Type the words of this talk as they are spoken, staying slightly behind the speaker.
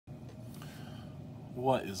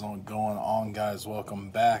What is going on, guys?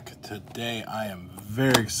 Welcome back. Today I am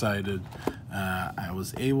very excited. I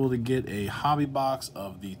was able to get a hobby box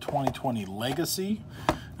of the 2020 Legacy.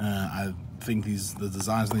 I think the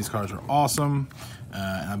designs on these cards are awesome.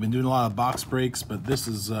 And I've been doing a lot of box breaks, but this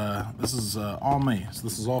is all me. So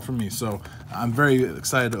this is all for me. So I'm very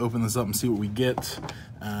excited to open this up and see what we get.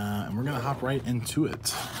 And we're gonna hop right into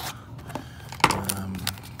it.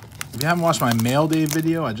 If you haven't watched my mail day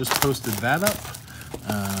video, I just posted that up.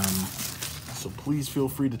 So please feel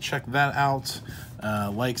free to check that out.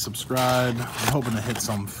 Like, subscribe. I'm hoping to hit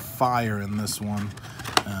some fire in this one.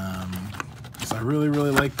 So I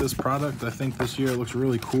really like this product. I think this year it looks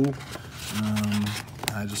really cool.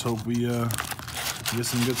 I just hope we get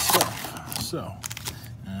some good stuff. So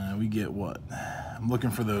we get what? I'm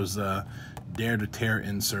looking for those Dare to Tear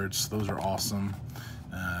inserts. Those are awesome.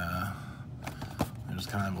 Just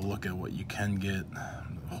kind of a look at what you can get.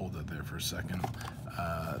 Hold that there for a second.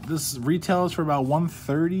 This retails for about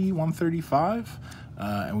 $130, $135,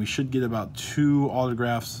 and we should get about 2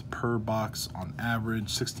 autographs per box on average.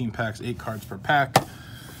 16 packs, 8 cards per pack.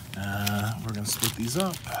 We're gonna split these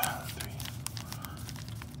up. 3.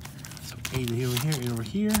 So 8 over here, 8 over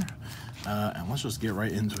here, and let's just get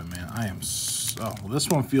right into it, man. I am so well, this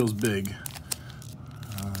one feels big.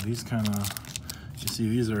 These kind of, you see,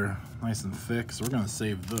 these are nice and thick, so we're gonna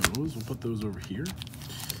save those. We'll put those over here,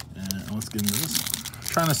 and let's get into this one.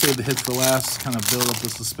 Trying to save the hits for last, kind of build up the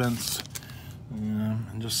suspense,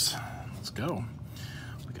 and just let's go.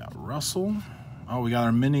 We got Russell. Oh, we got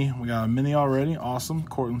our mini. We got a mini already. Awesome.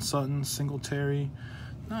 Cortland Sutton, Singletary.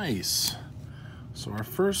 Nice. So our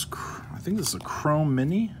first, I think this is a chrome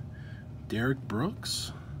mini. Derek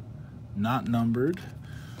Brooks, not numbered.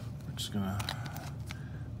 We're just gonna.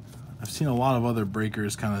 I've seen a lot of other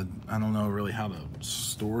breakers kind of, I don't know really how to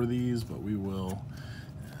store these, but we will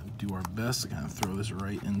do our best to kind of throw this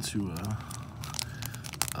right into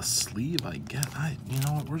a sleeve, I guess. You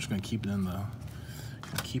know what, we're just gonna keep it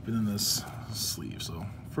in this sleeve. So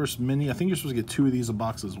first mini, I think you're supposed to get 2 of these a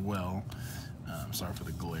box as well. Sorry for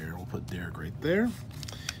the glare. We'll put Derek right there.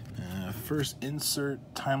 First insert,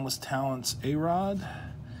 Timeless Talents A-Rod.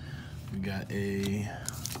 We got a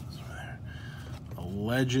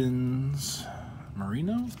Legends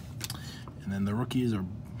Marino, and then the rookies are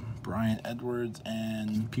Brian Edwards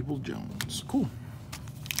and People Jones. Cool.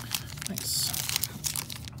 Nice.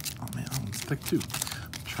 Oh man, that one's thick too.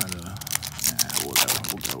 Try to, whatever,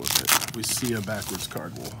 we'll go with it. If we see a backwards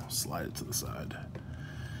card, we'll slide it to the side.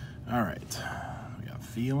 All right, we got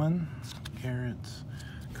Thielen, Garrett,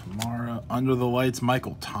 Kamara, Under the Lights,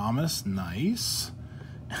 Michael Thomas, nice.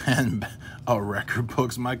 And Record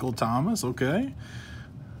Books, Michael Thomas, okay.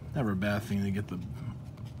 Never a bad thing to get the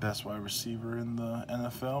best wide receiver in the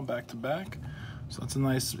NFL back-to-back. So that's a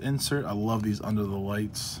nice insert. I love these Under the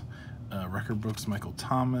Lights. Record Books, Michael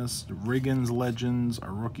Thomas. Riggins Legends.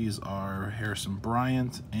 Our rookies are Harrison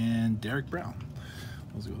Bryant and Derek Brown.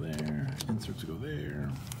 Those go there. Inserts go there.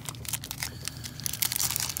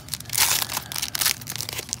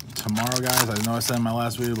 Tomorrow, guys, I know I said in my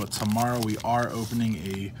last video, but tomorrow we are opening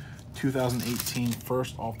a 2018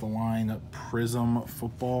 first off the line Prism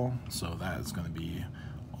football. So that is going to be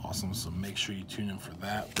awesome. So make sure you tune in for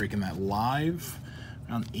that. Breaking that live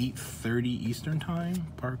around 8:30 Eastern time.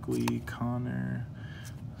 Barkley, Connor,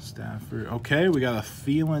 Stafford. Okay, we got a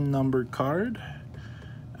Thielen numbered card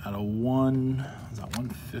out of is that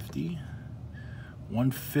 150?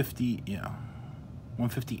 150, yeah.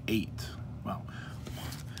 158. Wow.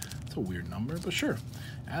 It's a weird number, but sure.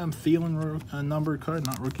 Adam Thielen numbered card,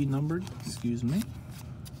 not rookie numbered. Excuse me.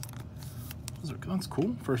 That's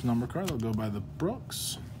cool. First number card. They'll go by the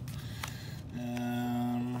Brooks.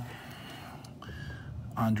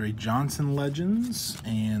 Andre Johnson Legends,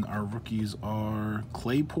 and our rookies are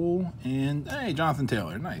Claypool and hey, Jonathan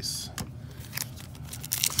Taylor. Nice.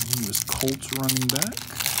 He was Colts running back.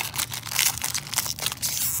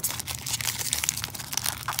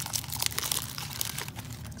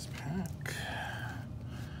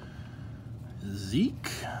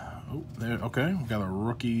 Zeke. Oh, there. Okay, we got a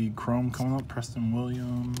rookie chrome coming up. Preston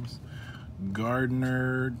Williams,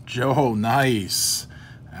 Gardner, Joe. Nice.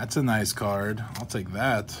 That's a nice card. I'll take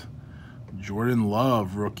that. Jordan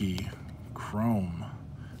Love rookie chrome.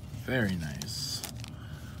 Very nice.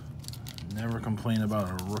 Never complain about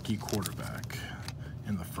a rookie quarterback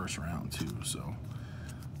in the first round too. So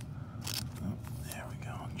there we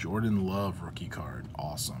go. Jordan Love rookie card.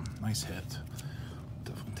 Awesome. Nice hit.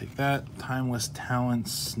 Definitely take that. Timeless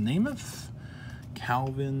Talents Namath,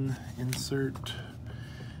 Calvin insert,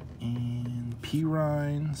 and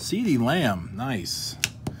Pirine, CeeDee Lamb. Nice.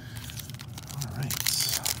 All right.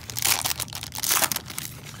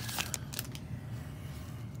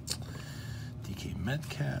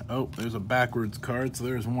 Metcalf. Oh, there's a backwards card, so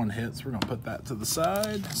there's one hit. So we're going to put that to the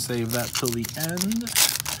side. Save that till the end.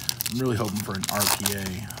 I'm really hoping for an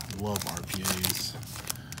RPA. Love RPAs.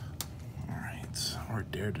 All right. Or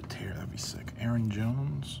Dare to Tear. That'd be sick. Aaron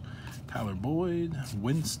Jones. Tyler Boyd.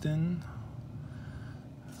 Winston.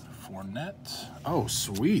 Fournette. Oh,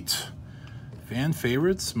 sweet. Fan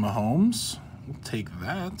favorites. Mahomes. We'll take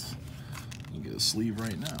that. You get a sleeve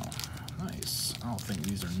right now. Nice. I don't think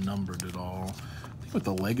these are numbered at all. I think with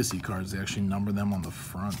the legacy cards, they actually number them on the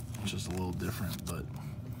front, which is a little different, but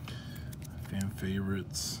fan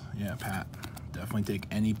favorites. Yeah, Pat. Definitely take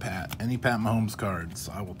any Pat. Any Pat Mahomes cards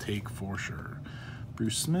I will take for sure.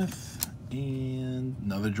 Bruce Smith and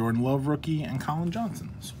another Jordan Love rookie and Colin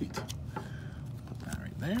Johnson. Sweet. Put that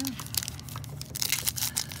right there.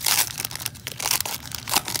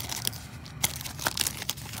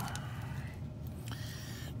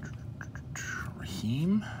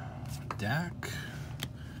 Raheem, Dak,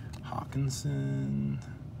 Hawkinson,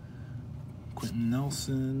 Quentin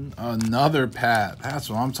Nelson, another Pat. That's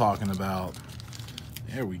what I'm talking about.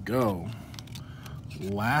 There we go.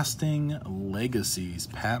 Lasting legacies.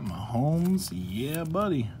 Pat Mahomes. Yeah,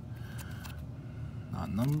 buddy.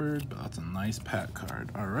 Not numbered, but that's a nice Pat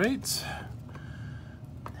card. All right.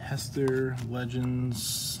 Hester,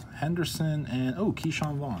 Legends, Henderson, and oh,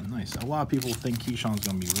 Keyshawn Vaughn. Nice. A lot of people think Keyshawn's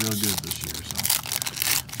going to be real good this year, so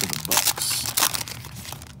for the Bucks.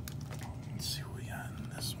 Let's see what we got in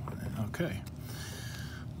this one. Okay.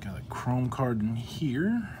 Got a Chrome card in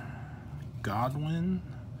here. Godwin,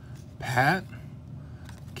 Pat,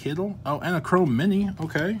 Kittle. Oh, and a Chrome Mini.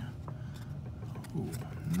 Okay. Ooh,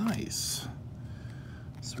 nice.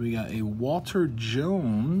 So we got a Walter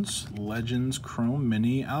Jones Legends Chrome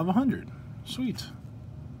Mini out of 100. Sweet.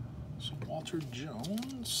 So Walter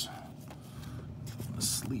Jones on the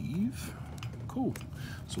sleeve. Cool.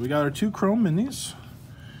 So we got our 2 Chrome Minis.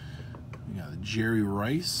 We got a Jerry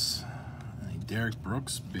Rice, and a Derek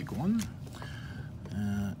Brooks, big one.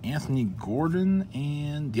 Anthony Gordon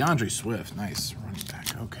and DeAndre Swift. Nice running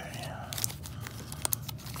back. Okay.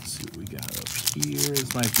 Let's see what we got up here.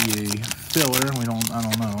 This might be a filler. I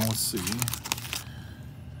don't know. Let's see.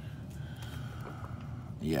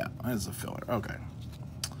 Yeah, it's a filler. Okay.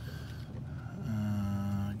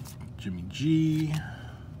 Jimmy G.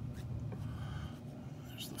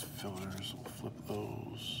 There's the fillers. We'll flip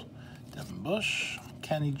those. Devin Bush.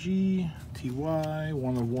 Kenny G. T.Y.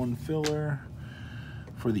 1 of 1 filler.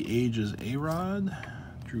 For the ages, A-Rod.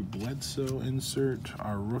 Drew Bledsoe insert.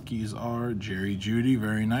 Our rookies are Jerry Jeudy,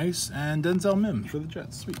 very nice, and Denzel Mims for the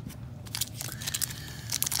Jets. Sweet.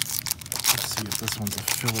 Let's see if this one's a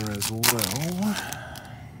filler as well.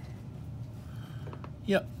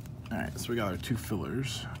 Yep. All right, so we got our 2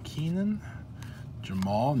 fillers. Keenan,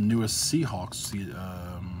 Jamal, newest Seahawks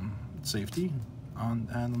safety. On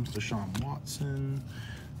Adams, Deshaun Watson,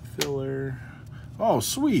 filler. Oh,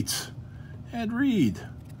 sweet. Ed Reed.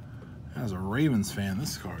 As a Ravens fan,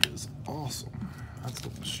 this card is awesome. That's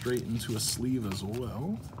going straight into a sleeve as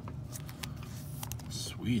well.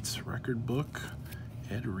 Sweet. Record book.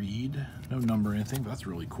 Ed Reed. No number or anything, but that's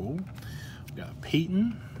really cool. We got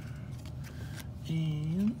Peyton.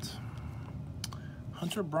 And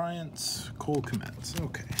Hunter Bryant, Cole Kmet.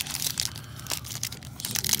 Okay.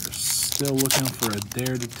 So we're still looking for a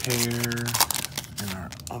Dare to Tear. And our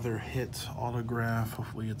other hit autograph.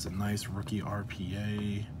 Hopefully it's a nice rookie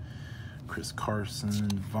RPA. Chris Carson,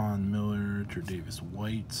 Von Miller, Tre'Davious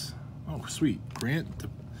White. Oh, sweet. Grant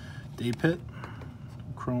Daypitt.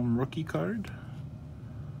 Chrome rookie card.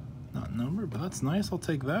 Not numbered, but that's nice. I'll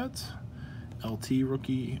take that. LT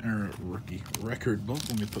rookie record book.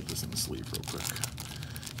 Let me put this in the sleeve real quick.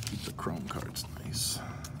 Keep the chrome cards nice.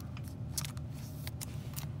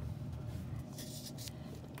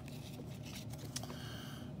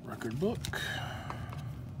 Record book.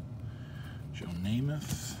 Joe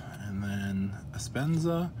Namath, and then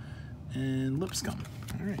Aspenza and Lipscomb.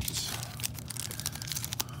 All right.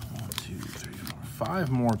 1, 2, 3, 4,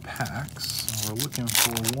 5 more packs. We're looking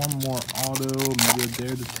for one more auto, maybe a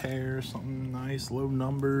Dare to Tear, something nice, low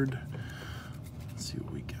numbered. Let's see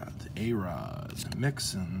what we got. A-Rod,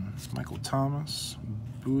 Mixon, Michael Thomas,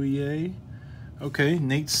 Bouye. Okay,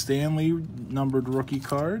 Nate Stanley numbered rookie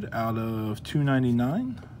card out of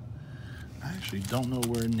 299. I actually don't know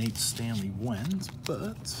where Nate Stanley went,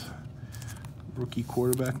 but rookie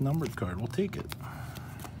quarterback numbered card. We'll take it.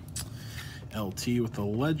 LT with the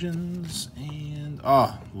Legends and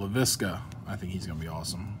Laviska. I think he's gonna be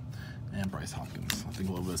awesome. And Bryce Hopkins. I think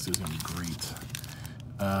Laviska is gonna be great.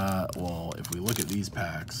 Well, if we look at these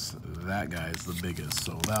packs, that guy is the biggest,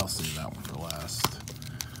 so that'll save that one for last.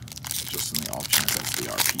 just in the off chance that's the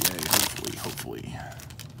RPA, hopefully.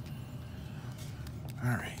 All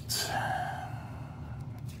right.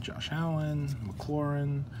 Josh Allen,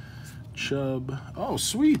 McLaurin, Chubb. Oh,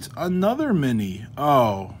 sweet. Another mini.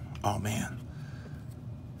 Oh, man.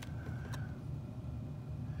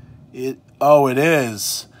 It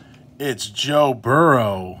is. It's Joe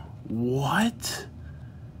Burrow. What?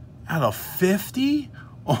 Out of 50?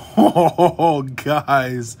 Oh,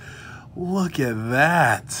 guys. Look at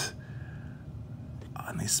that.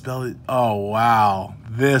 And they spelled it. Oh, wow.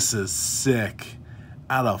 This is sick.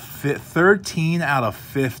 Out of 13 out of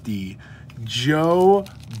 50. Joe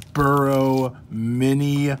Burrow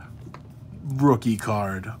mini rookie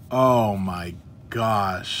card. Oh, my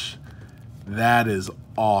gosh. That is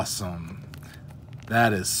awesome.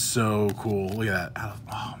 That is so cool. Look at that.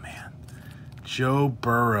 Oh, man. Joe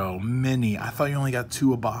Burrow mini. I thought you only got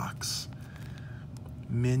 2 a box.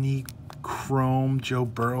 Mini chrome Joe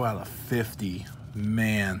Burrow out of 50.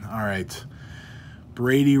 Man. All right.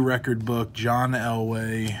 Brady record book. John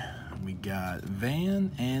Elway. We got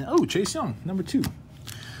Van and, oh, Chase Young, number 2.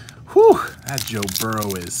 Whew. That Joe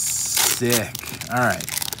Burrow is sick. All right.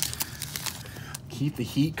 Keep the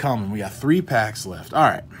heat coming. We got 3 packs left. All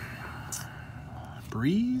right.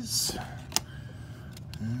 Breeze.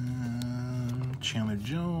 Chandler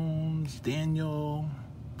Jones. Daniel.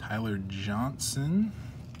 Tyler Johnson.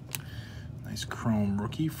 Nice chrome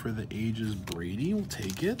rookie for the ages. Brady. We'll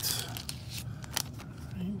take it.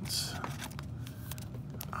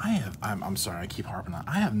 Right. I'm sorry, I keep harping on.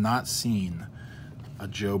 I have not seen a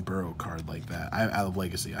Joe Burrow card like that. Out of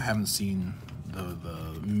Legacy. I haven't seen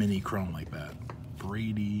the mini chrome like that.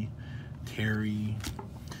 Brady, Terry,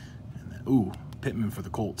 and then, ooh, Pittman for the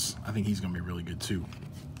Colts. I think he's going to be really good too.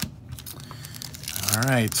 All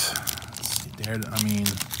right. Let's see there. I mean,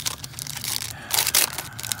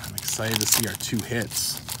 I'm excited to see our 2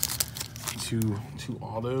 hits. Two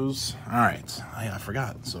autos. All right. I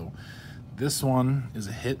forgot. So this one is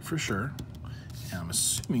a hit for sure. And I'm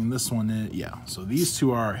assuming this one is, yeah. So these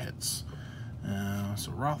 2 are our hits.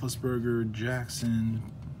 So Roethlisberger, Jackson,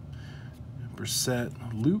 Brissett,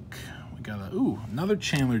 Luke. We got another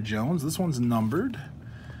Chandler Jones. This one's numbered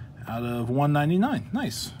out of 199.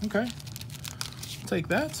 Nice. Okay. I'll take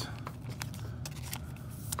that.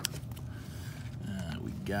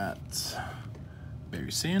 We got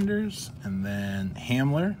Barry Sanders, and then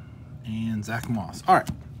Hamler and Zach Moss. All right.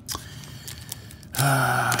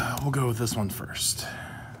 We'll go with this one first.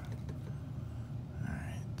 All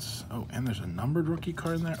right. Oh, and there's a numbered rookie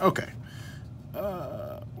card in there. Okay.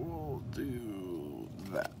 We'll do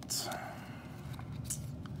that.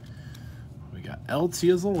 We got LT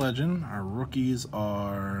as a legend. Our rookies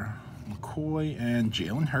are McCoy and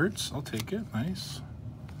Jalen Hurts. I'll take it. Nice.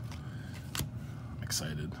 I'm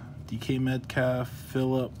excited. DK Metcalf,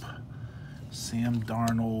 Phillip, Sam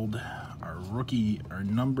Darnold. Our rookie, our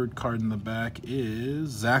numbered card in the back is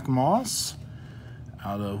Zach Moss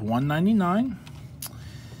out of 199.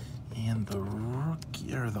 And the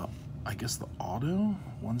rookie, or I guess the auto,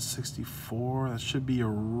 164. That should be a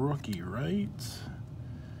rookie, right?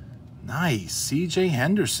 Nice. CJ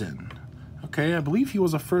Henderson. Okay, I believe he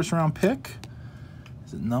was a first-round pick.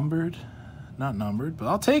 Is it numbered? Not numbered, but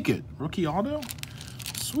I'll take it. Rookie auto?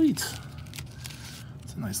 Sweet.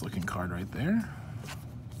 It's a nice-looking card right there.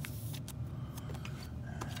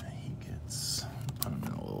 He gets, put him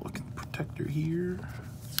in a little protector here.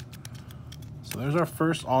 So there's our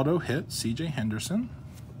first auto hit, CJ Henderson.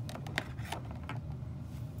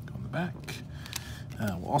 Go in the back.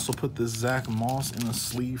 We'll also put this Zach Moss in the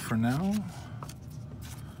sleeve for now.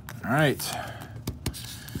 All right.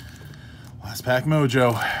 Last pack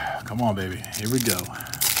mojo. Come on, baby. Here we go.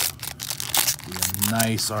 We have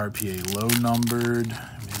nice RPA, low numbered.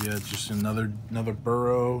 Maybe just another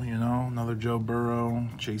Burrow, you know, another Joe Burrow,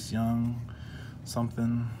 Chase Young,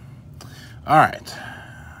 something. All right.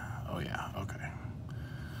 Oh, yeah. Okay.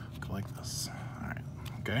 Go like this. All right.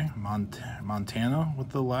 Okay. Montana with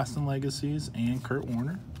the Lasting Legacies and Kurt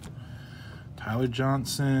Warner. Tyler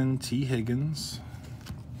Johnson, T. Higgins.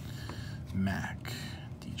 Mac,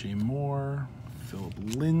 DJ Moore, Philip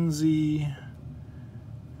Lindsay.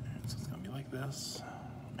 So it's going to be like this.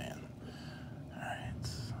 Man. All right.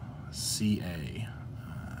 CA.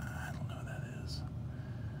 I don't know what that is.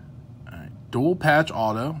 All right. Dual patch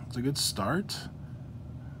auto. It's a good start.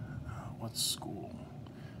 What school?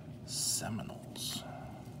 Seminoles.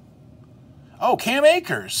 Oh, Cam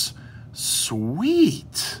Akers.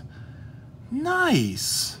 Sweet.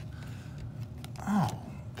 Nice. Oh.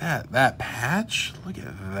 That patch, look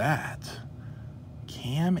at that.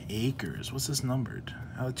 Cam Akers, what's this numbered?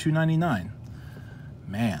 299.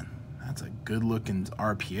 Man, That's a good looking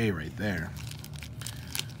RPA right there.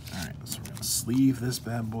 All right, so we're gonna sleeve this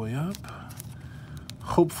bad boy up.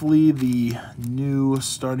 Hopefully the new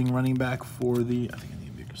starting running back for the, I think I need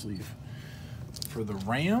a bigger sleeve, for the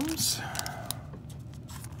Rams.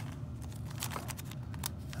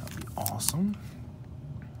 That would be awesome.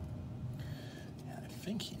 Yeah, I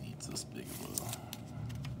think he needs this big of a,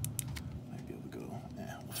 might be able to go,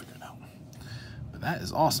 yeah, we'll figure it out. But that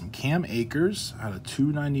is awesome. Cam Akers out of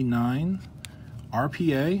 299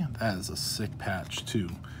 RPA. That is a sick patch too.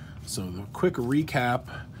 So the quick recap,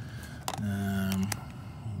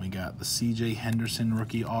 we got the CJ Henderson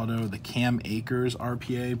rookie auto, the Cam Akers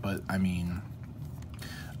RPA, but I mean,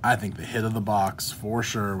 I think the hit of the box for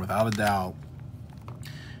sure, without a doubt,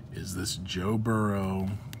 is this Joe Burrow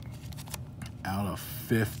out of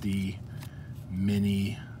 50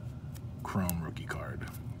 mini chrome rookie card.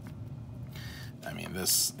 I mean,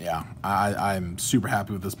 this, yeah, I'm super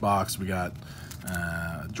happy with this box. We got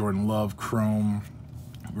Jordan Love chrome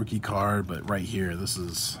rookie card, but right here, that's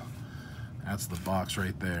the box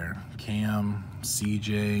right there. Cam,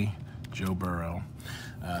 CJ, Joe Burrow.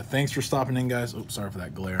 Thanks for stopping in, guys. Oops, sorry for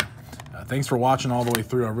that glare. Thanks for watching all the way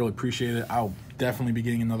through. I really appreciate it. I'll definitely be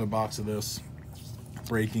getting another box of this,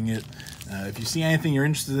 breaking it. If you see anything you're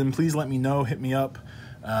interested in, please let me know. Hit me up,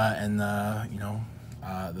 and you know,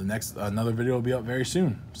 another video will be up very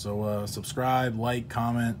soon. So subscribe, like,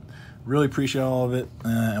 comment. Really appreciate all of it,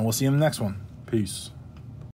 and we'll see you in the next one. Peace.